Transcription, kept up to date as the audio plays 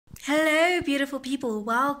Hello beautiful people,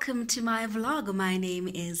 welcome to my vlog. My name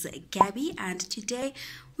is Gabby and today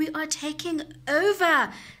we are taking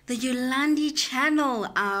over the Yolandi channel.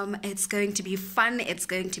 It's going to be fun, it's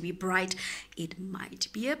going to be bright, it might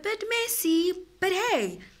be a bit messy, but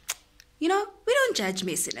hey, you know, we don't judge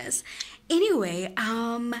messiness. Anyway,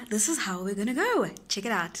 this is how we're gonna go. Check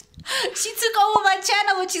it out. She took over my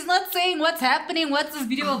channel, but she's not saying what's happening, what's this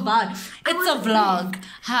video about. It's a vlog.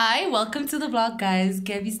 Hi, welcome to the vlog, guys.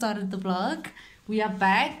 Gabby started the vlog. We are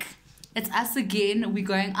back. It's us again. We're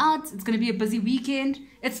going out. It's gonna be a busy weekend.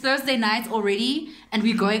 It's Thursday night already, and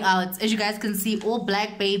we're going out. As you guys can see, all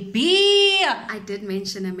black, baby. I did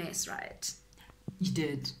mention a mess, right? You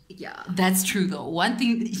did. Yeah. That's true though. One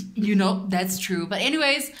thing, you know, that's true. But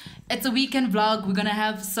anyways, it's a weekend vlog. We're gonna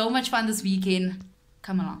have so much fun this weekend.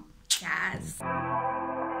 Come along. Yes.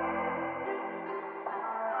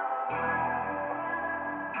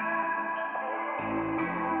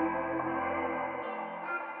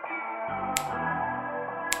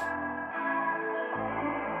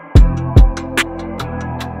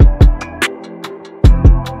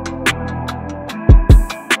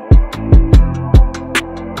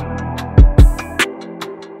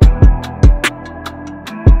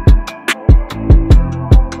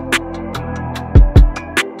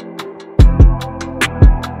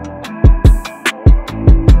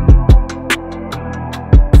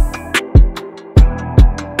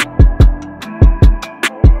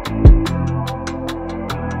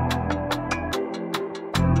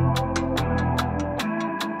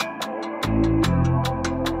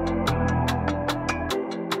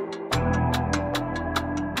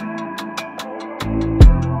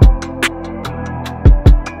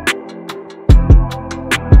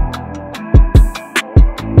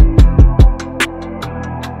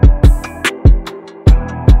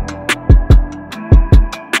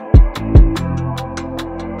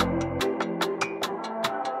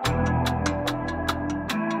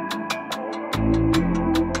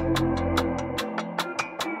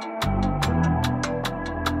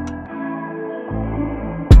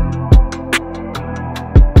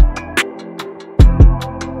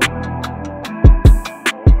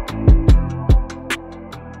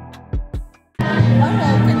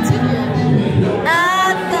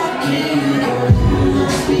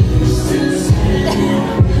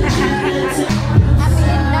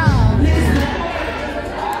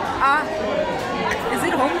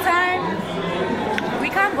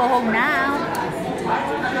 Go home now.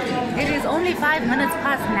 It is only 5 minutes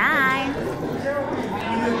past 9.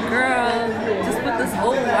 Girl, just put this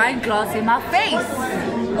whole wine glass in my face.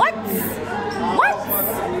 What? What?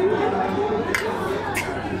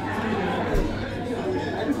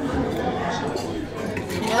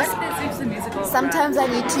 Sometimes I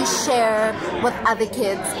need to share with other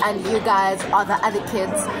kids, and you guys are the other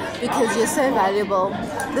kids because you're so valuable.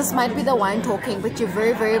 This might be the wine talking, but you're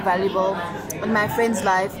very, very valuable in my friend's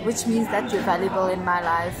life, which means that you're valuable in my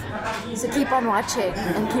life. So keep on watching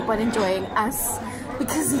and keep on enjoying us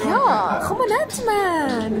because yeah, come on out,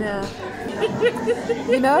 man.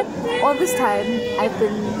 You know, all this time I've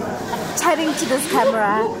been chatting to this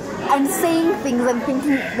camera and saying things and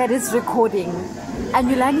thinking that it's recording. And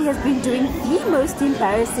Yolandi has been doing the most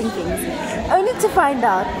embarrassing things, only to find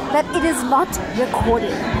out that it is not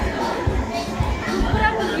recording. Put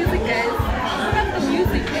up the music, guys. Put up the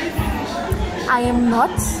music. I am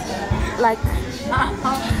not, like,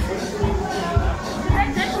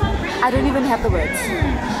 I don't even have the words.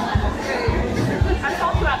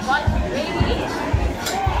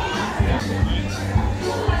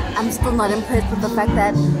 I'm still not impressed with the fact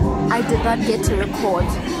that I did not get to record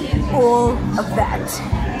all of that,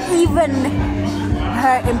 even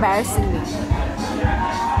her embarrassing me.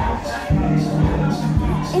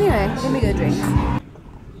 Anyway, let me go drink.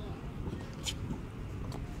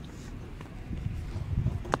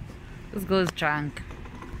 This girl's drunk.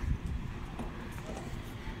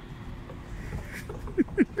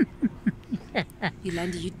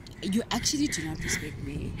 Yolandi, you actually do not respect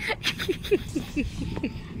me.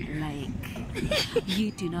 Like,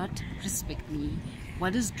 you do not respect me.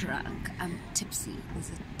 What is drunk? I'm tipsy.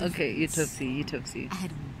 Okay, you're tipsy.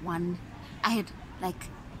 I had like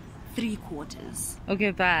 3/4 Okay,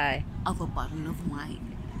 bye. of a bottle of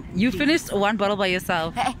wine. You finished one bottle by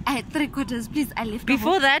yourself. I had 3/4, please. I left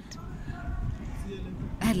Before that,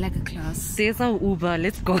 I had like a class. there's our Uber.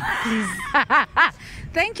 Let's go. Please.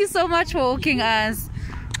 Thank you so much for walking us.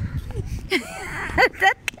 You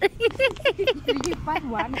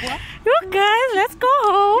guys, let's go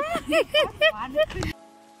home.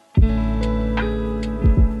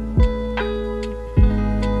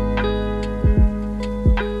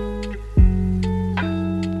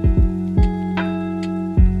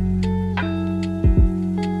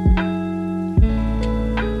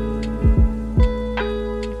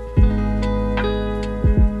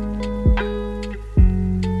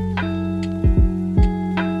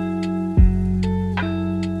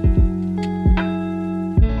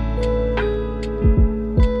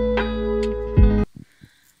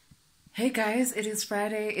 guys, it is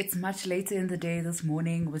Friday. It's much later in the day. This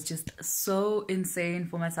morning was just so insane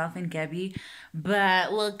for myself and Gabby,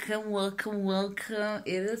 but welcome.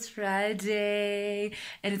 It is Friday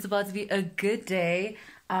and it's about to be a good day.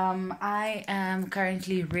 I am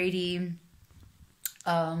currently ready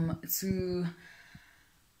to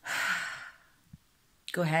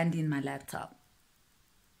go handy in my laptop.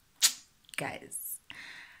 Guys,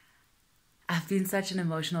 I've been such an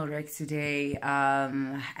emotional wreck today,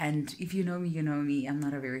 and if you know me, you know me. I'm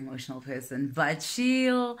not a very emotional person, but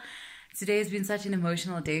chill. Today has been such an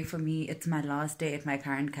emotional day for me. It's my last day at my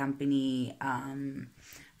current company.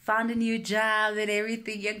 Found a new job and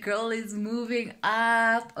everything. Your girl is moving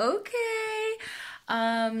up. Okay.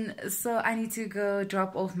 So I need to go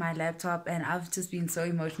drop off my laptop, and I've just been so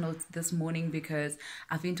emotional this morning because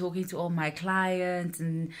I've been talking to all my clients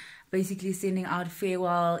and basically sending out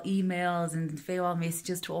farewell emails and farewell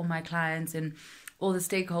messages to all my clients and all the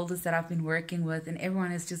stakeholders that I've been working with, and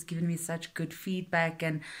everyone has just given me such good feedback,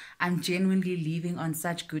 and I'm genuinely leaving on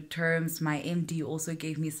such good terms. My MD also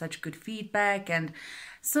gave me such good feedback, and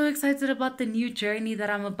so excited about the new journey that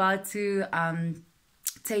I'm about to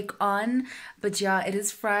take on. But yeah, it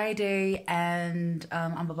is Friday and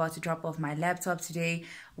I'm about to drop off my laptop today.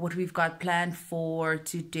 What we've got planned for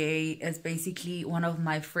today is basically one of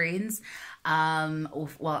my friends, one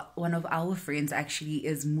of our friends actually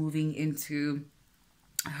is moving into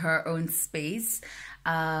her own space.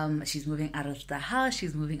 She's moving out of the house,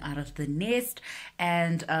 she's moving out of the nest,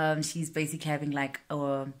 and she's basically having like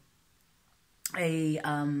a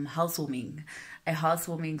housewarming.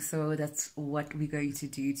 So that's what we're going to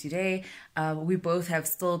do today. We both have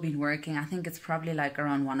still been working. I think it's probably like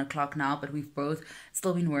around 1 o'clock now, but we've both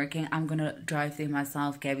still been working. I'm gonna drive there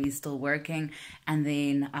myself. Gabby's still working, and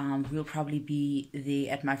then we'll probably be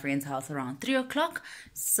there at my friend's house around 3 o'clock.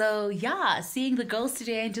 So yeah, seeing the girls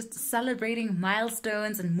today and just celebrating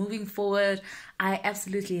milestones and moving forward. I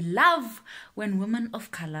absolutely love when women of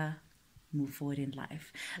color move forward in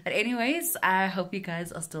life. But anyways, I hope you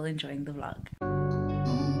guys are still enjoying the vlog.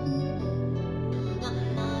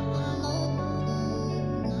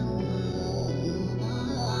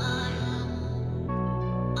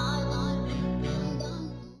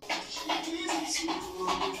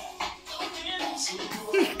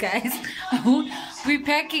 Guys, we're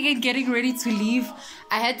packing and getting ready to leave.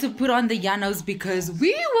 I had to put on the Yanos because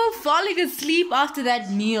we were falling asleep after that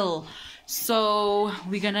meal. So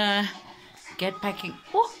we're gonna get packing.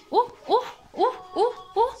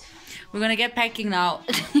 We're gonna get packing now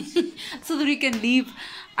so that we can leave.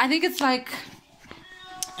 I think it's like,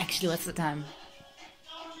 actually, what's the time?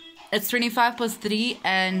 It's 3:25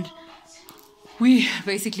 and we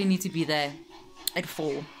basically need to be there at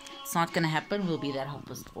 4. It's not gonna happen. We'll be there at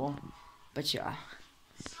 4:30. But yeah,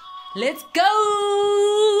 let's go.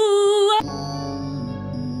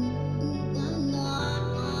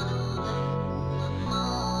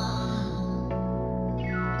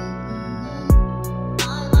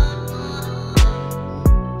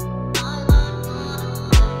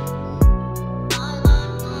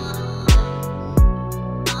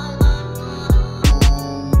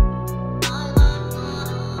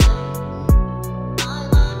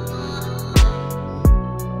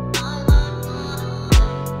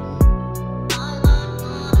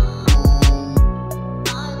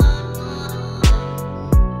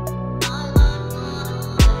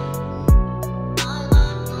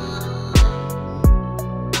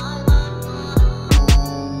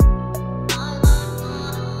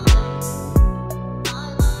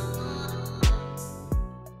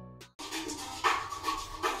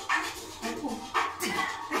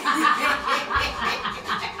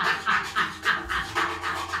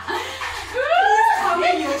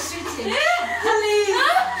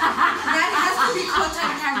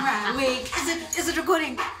 Is it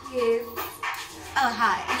recording? Yes. Oh,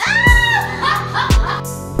 hi.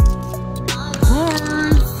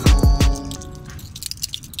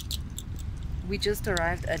 We just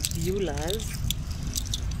arrived at Beulah's.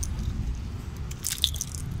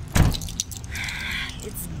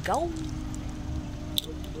 Let's go.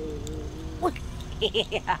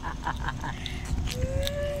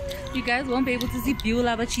 You guys won't be able to see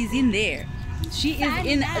Beulah, but she's in there. She is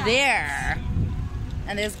in there.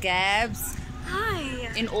 And there's Gabs. Hi.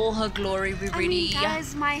 In all her glory. We're ready.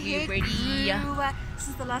 Guys, my hair grew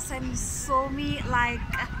since the last time you saw me. Like,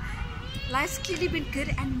 life's clearly been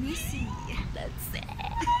good and messy. That's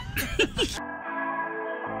it.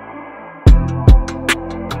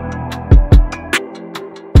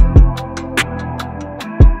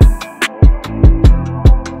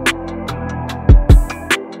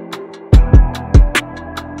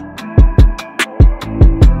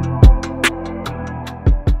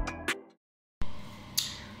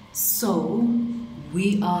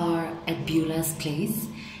 place,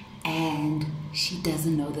 and she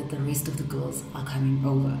doesn't know that the rest of the girls are coming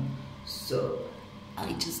over. So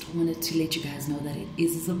I just wanted to let you guys know that it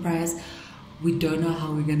is a surprise. We don't know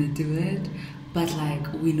how we're gonna do it, but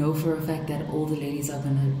like we know for a fact that all the ladies are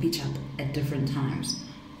gonna pitch up at different times.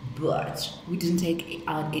 But we didn't take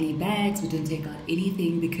out any bags, we didn't take out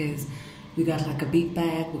anything because we got like a big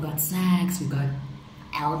bag, we got snacks, we got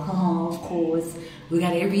alcohol, of course, we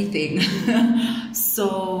got everything.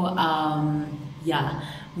 So yeah,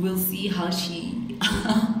 we'll see how she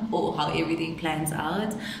or how everything plans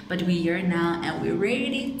out, but we're here now and we're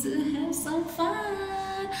ready to have some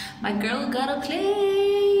fun. My girl got a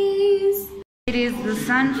place. It is the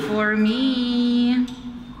sun for me.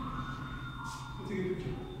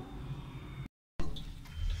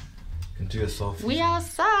 Do yourself. We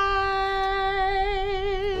outside.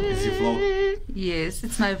 Is your vlog? Yes,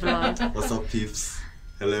 it's my vlog. What's up, peeps?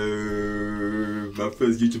 Hello, my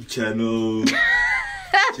first YouTube channel.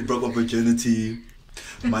 She broke my virginity.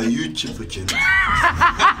 My YouTube virginity.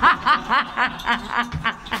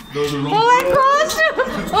 Oh my gosh!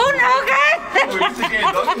 Oh no, guys!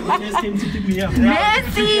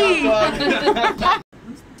 Messy!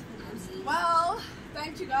 Well,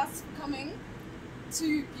 thank you guys for coming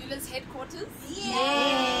to Beulah's headquarters. Yay!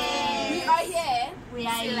 We are here. We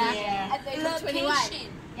are here. At the age of 21.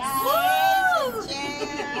 Yes.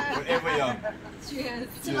 Wherever you are. Cheers.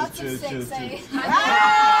 To Cheers, lots cheers, of sex, cheers, eh? cheers.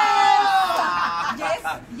 Yes,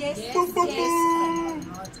 yes, yes. Yes,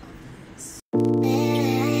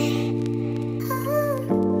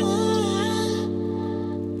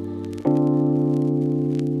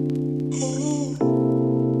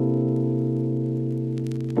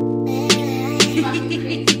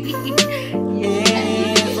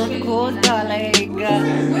 of course, darling.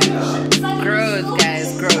 Growth, guys,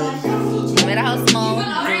 growth. No matter how small, growth.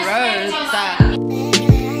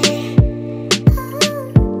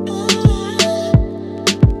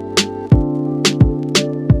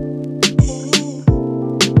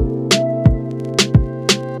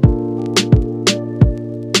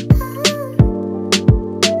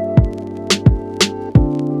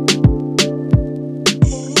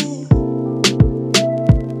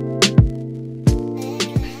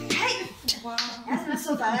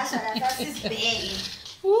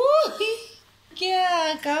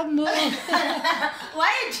 Yeah, come on.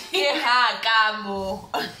 Why did you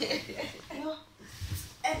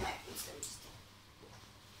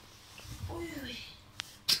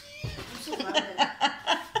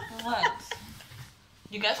What?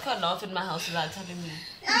 You guys can't laugh in my house without telling me.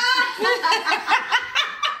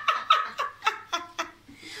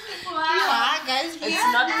 It's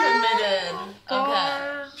not permitted. Okay.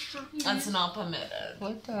 It's not permitted.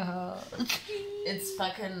 What the hell? It's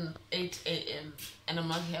fucking 8 a.m. and I'm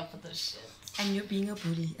not here for this shit. And you're being a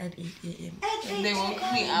bully at 8 a.m. They woke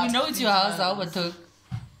me up. You know it's your house, I would talk.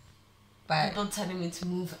 But People telling me to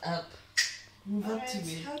move up. Move up to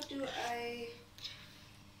me. How do I...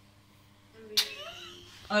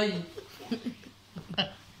 Ay.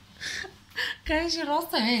 guys, you're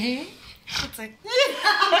also hey. It's like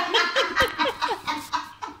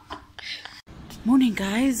morning,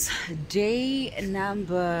 guys. Day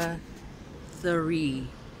number 3.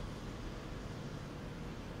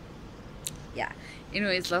 Yeah.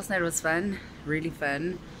 Anyways, last night was fun, really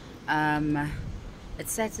fun.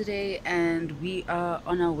 It's Saturday and we are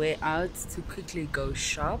on our way out to quickly go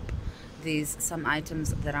shop. There's some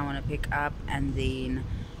items that I want to pick up, and then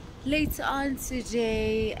later on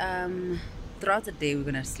today, throughout the day we're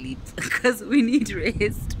gonna sleep because we need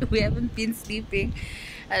rest. We haven't been sleeping,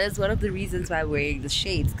 and that's one of the reasons why I'm wearing the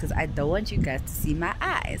shades, because I don't want you guys to see my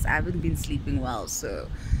eyes. I haven't been sleeping well. So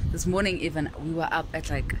this morning even we were up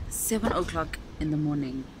at like 7 o'clock in the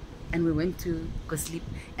morning, and we went to go sleep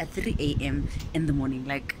at 3 a.m. in the morning.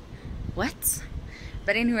 Like, what?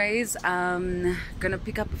 But anyways, gonna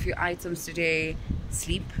pick up a few items today.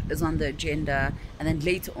 Sleep is on the agenda, and then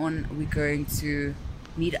later on we're going to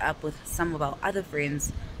meet up with some of our other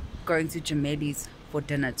friends, going to Gemelli's for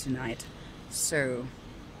dinner tonight. So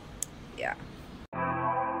yeah.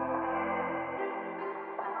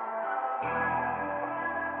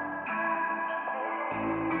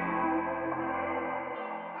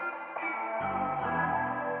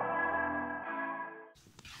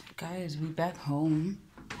 Guys, we back home.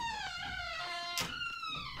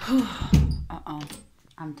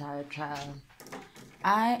 I'm tired, child.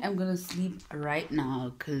 I am gonna sleep right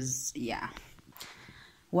now because, yeah,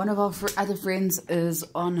 one of our other friends is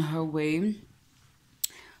on her way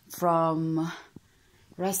from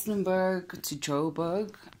Rustenburg to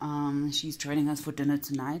Joburg. She's joining us for dinner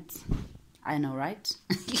tonight. I know, right?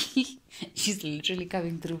 She's literally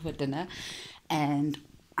coming through for dinner. And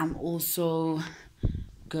I'm also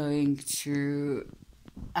going to...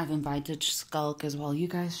 I've invited Skulk as well. You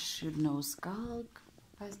guys should know Skulk.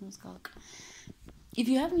 You guys know Skulk. If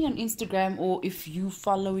you have me on Instagram, or if you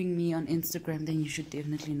following me on Instagram, then you should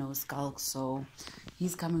definitely know Skulk. So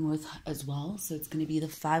he's coming with as well. So it's going to be the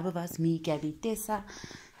 5 of us. Me, Gabby, Tessa,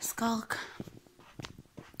 Skulk.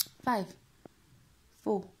 5,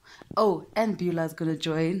 4. Oh, and Beula's going to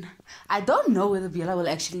join. I don't know whether Beula will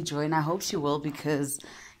actually join. I hope she will, because,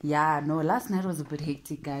 yeah, no, last night was a bit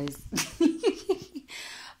hectic, guys.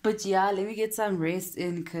 But yeah, let me get some rest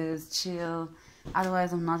in, because chill.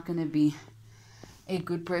 Otherwise, I'm not going to be a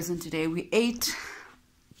good person today. We ate,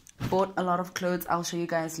 bought a lot of clothes. I'll show you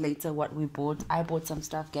guys later what we bought. I bought some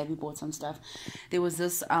stuff. Gabby bought some stuff. There was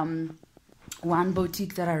this one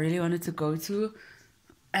boutique that I really wanted to go to,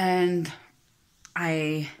 and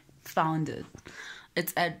I found it.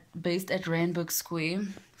 It's based at Randburg Square.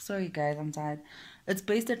 Sorry guys, I'm tired. It's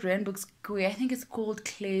based at Randburg Square. I think it's called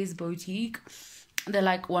Clay's Boutique. They're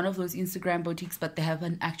like one of those Instagram boutiques, but they have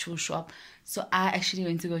an actual shop. So I actually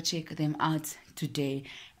went to go check them out today.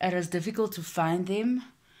 It was difficult to find them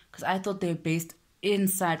because I thought they're based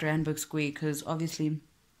inside Randburg Square, because obviously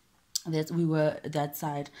we were that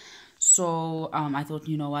side. So I thought,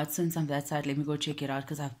 you know what, since I'm that side, let me go check it out,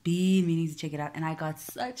 because I've been meaning to check it out, and I got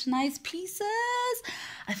such nice pieces.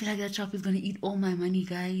 I feel like that shop is gonna eat all my money,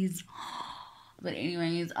 guys. But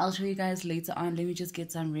anyways, I'll show you guys later on. Let me just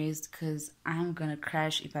get some rest, because I'm gonna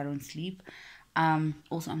crash if I don't sleep.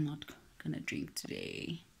 Also, I'm not gonna drink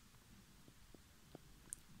today.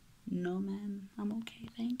 No, ma'am, I'm okay,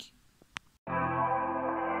 thank you.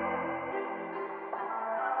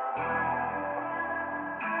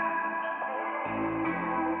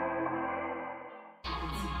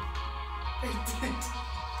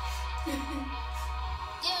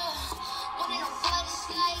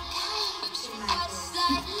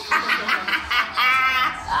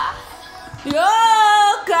 Yo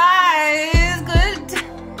guys, good.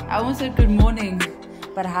 I almost said good morning,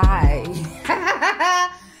 but hi.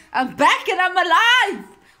 I'm back and I'm alive.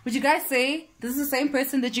 Would you guys say this is the same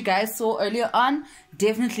person that you guys saw earlier on?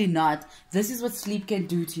 Definitely not. This is what sleep can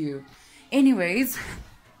do to you. Anyways,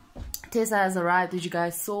 Tessa has arrived, as you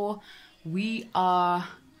guys saw. We are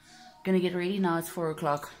gonna get ready now. It's 4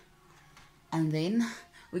 o'clock, and then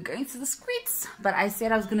we're going to the streets. But I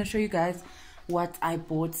said I was gonna show you guys what I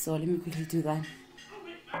bought, so let me quickly do that.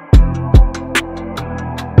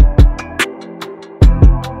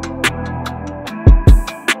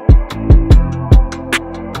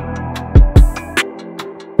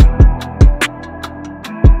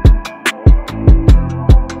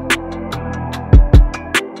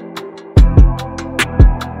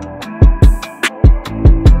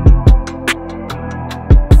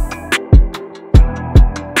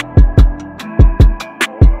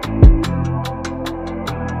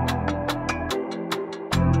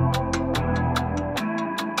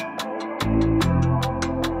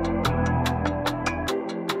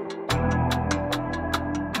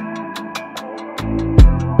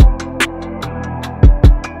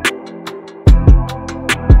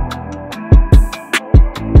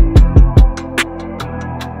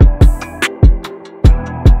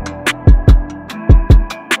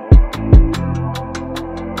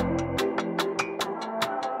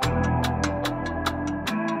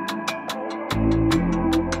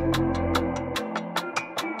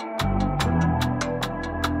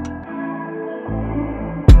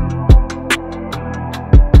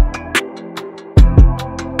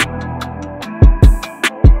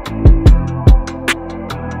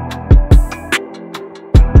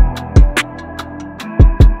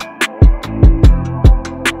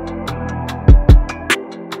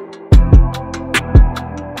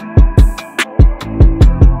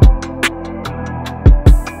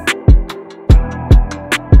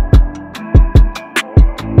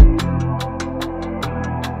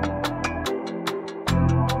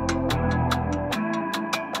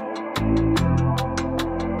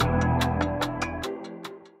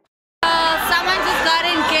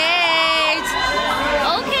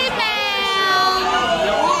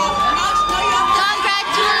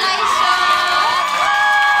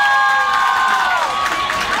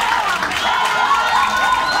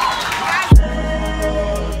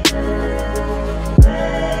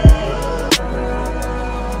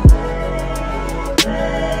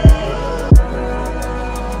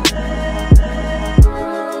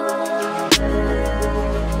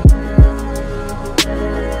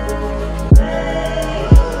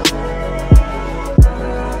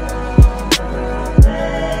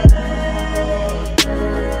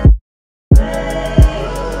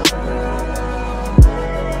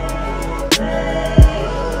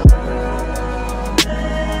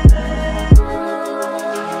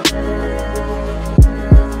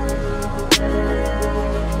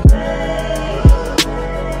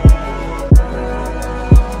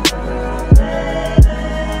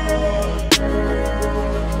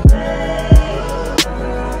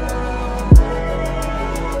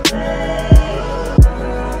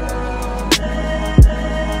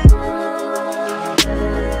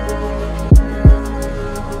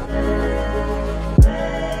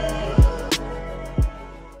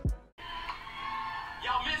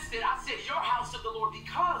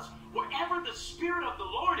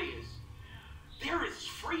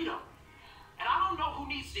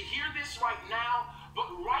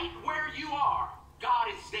 where you are, God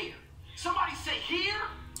is there. Somebody say, here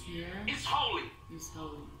is holy. It's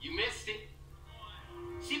holy. You missed it.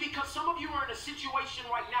 See, because some of you are in a situation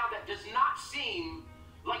right now that does not seem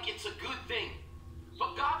like it's a good thing.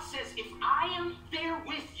 But God says, if I am there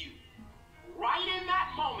with you, right in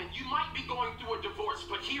that moment, you might be going through a divorce,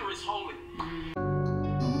 but here is holy.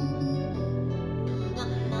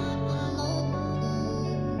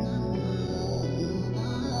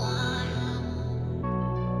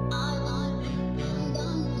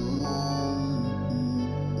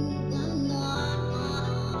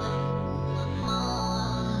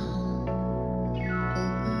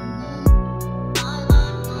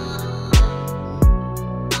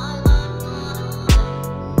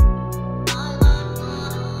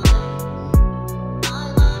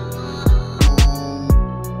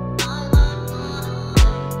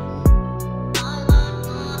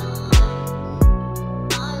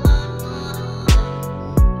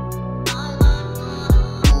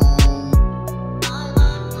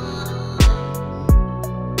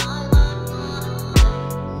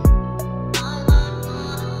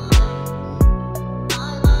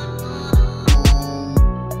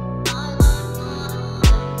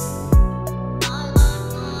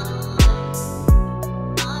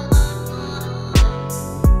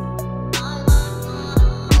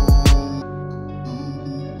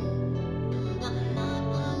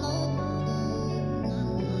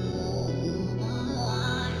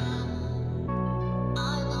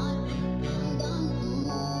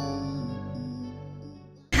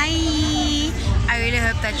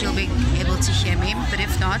 That you'll be able to hear me, but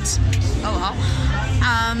if not, oh well.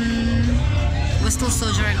 We're still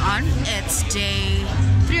soldiering on. It's day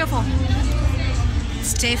 3 or 4.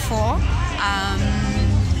 It's day 4.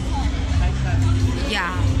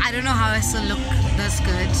 Yeah, I don't know how I still look this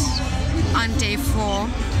good on day 4,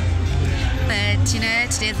 but you know,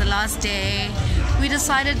 today's the last day. We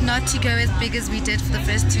decided not to go as big as we did for the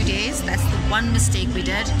first 2 days. That's the one mistake we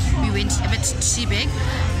did. We went a bit too big.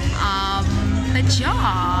 But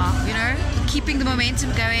yeah, you know, keeping the momentum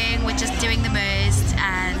going, we're just doing the most,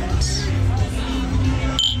 and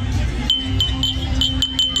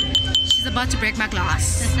she's about to break my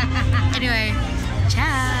glass. Anyway,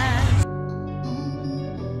 ciao.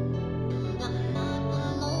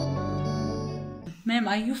 Ma'am,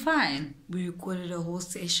 are you fine? We recorded a whole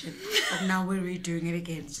session, but now we're redoing it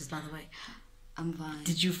again, just by the way. I'm fine.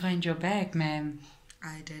 Did you find your bag, ma'am?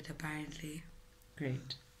 I did, apparently.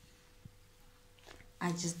 Great. I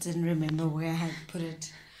just didn't remember where I had put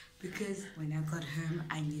it, because when I got home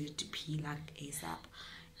I needed to pee like ASAP.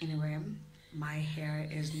 Anyway, my hair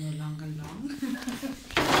is no longer long.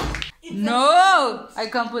 No! I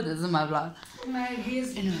can't put this in my vlog. My hair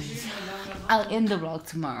is Anyways, I'll end the vlog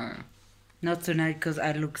tomorrow. Not tonight because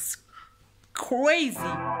I look crazy.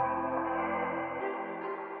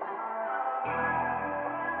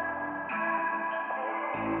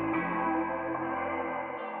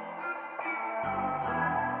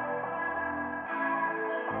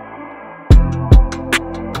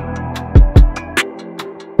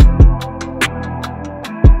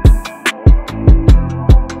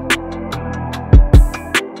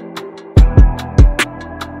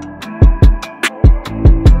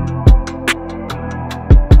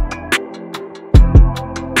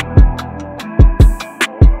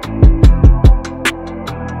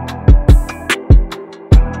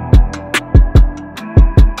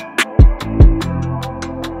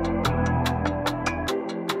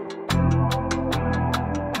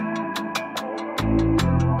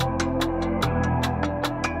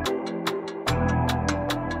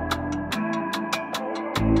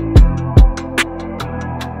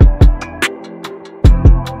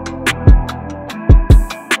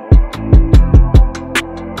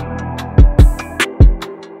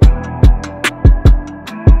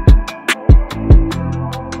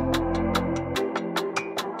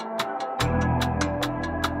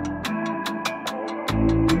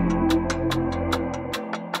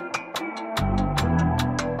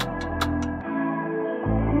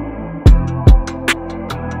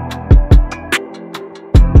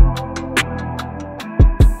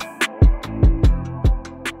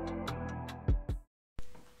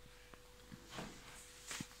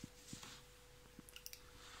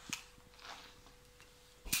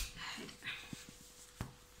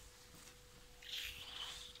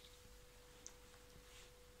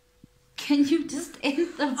 Can you just end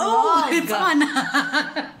the vlog? Oh, it's on.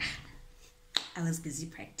 I was busy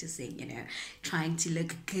practicing, you know, trying to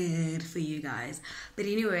look good for you guys. But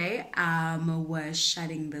anyway, we're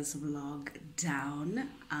shutting this vlog down.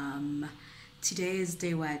 Today is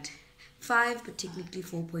day what? 5, but technically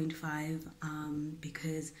 4.5,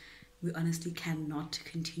 because we honestly cannot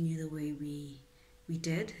continue the way we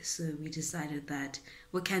did. So we decided that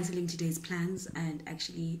we're canceling today's plans and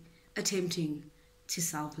actually attempting to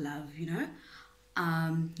self-love, you know.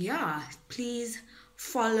 Yeah, please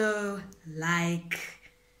follow, like,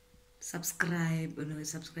 subscribe. Oh no,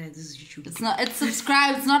 subscribe. This is YouTube. It's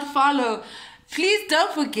subscribe, it's not follow. Please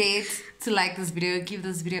don't forget to like this video, give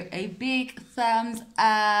this video a big thumbs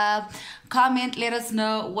up, comment, let us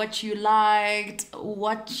know what you liked,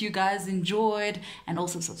 what you guys enjoyed, and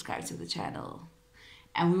also subscribe to the channel.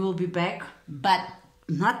 And we will be back, but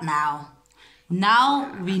not now.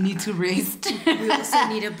 Now we need to rest. We also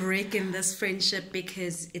need a break in this friendship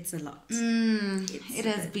because it's a lot. It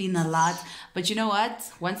has been a lot. But you know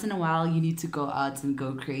what? Once in a while, you need to go out and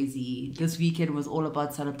go crazy. This weekend was all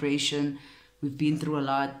about celebration. We've been through a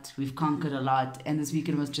lot. We've conquered a lot. And this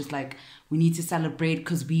weekend was just like, we need to celebrate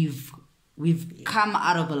because we've come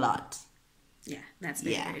out of a lot. Yeah, that's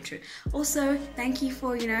very, very true. Also, thank you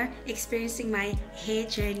for, you know, experiencing my hair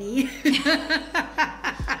journey.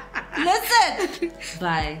 Listen.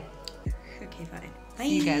 Bye. Okay, bye.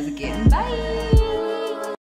 See you guys again. Bye.